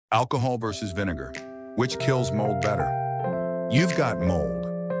Alcohol versus vinegar. Which kills mold better? You've got mold.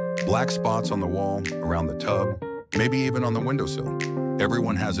 Black spots on the wall, around the tub, maybe even on the windowsill.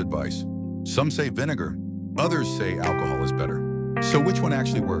 Everyone has advice. Some say vinegar, others say alcohol is better. So which one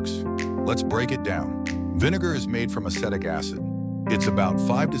actually works? Let's break it down. Vinegar is made from acetic acid. It's about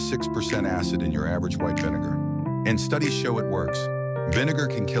 5 to 6% acid in your average white vinegar. And studies show it works. Vinegar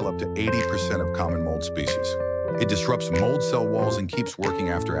can kill up to 80% of common mold species. It disrupts mold cell walls and keeps working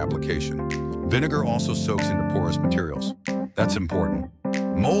after application. Vinegar also soaks into porous materials. That's important.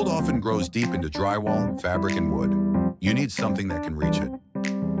 Mold often grows deep into drywall, fabric, and wood. You need something that can reach it.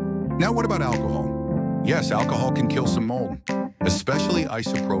 Now what about alcohol? Yes, alcohol can kill some mold, especially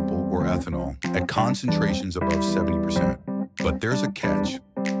isopropyl or ethanol at concentrations above 70%. But there's a catch.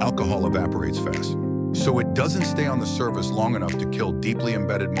 Alcohol evaporates fast, so it doesn't stay on the surface long enough to kill deeply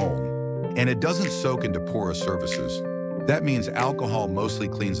embedded mold. And it doesn't soak into porous surfaces. That means alcohol mostly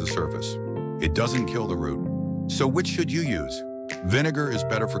cleans the surface. It doesn't kill the root. So which should you use? Vinegar is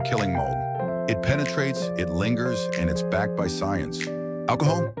better for killing mold. It penetrates, it lingers, and it's backed by science.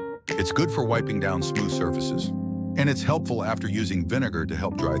 Alcohol? It's good for wiping down smooth surfaces. And it's helpful after using vinegar to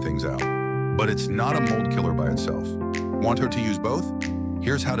help dry things out. But it's not a mold killer by itself. Want her to use both?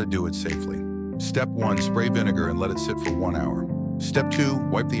 Here's how to do it safely. Step 1, spray vinegar and let it sit for 1 hour. Step 2,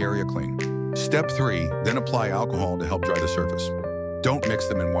 wipe the area clean. Step 3, then apply alcohol to help dry the surface. Don't mix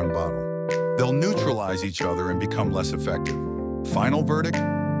them in one bottle. They'll neutralize each other and become less effective. Final verdict?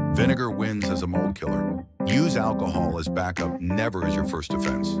 Vinegar wins as a mold killer. Use alcohol as backup, never as your first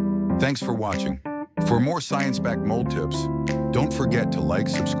defense. Thanks for watching. For more science-backed mold tips, don't forget to like,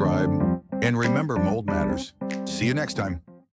 subscribe, and remember mold matters. See you next time.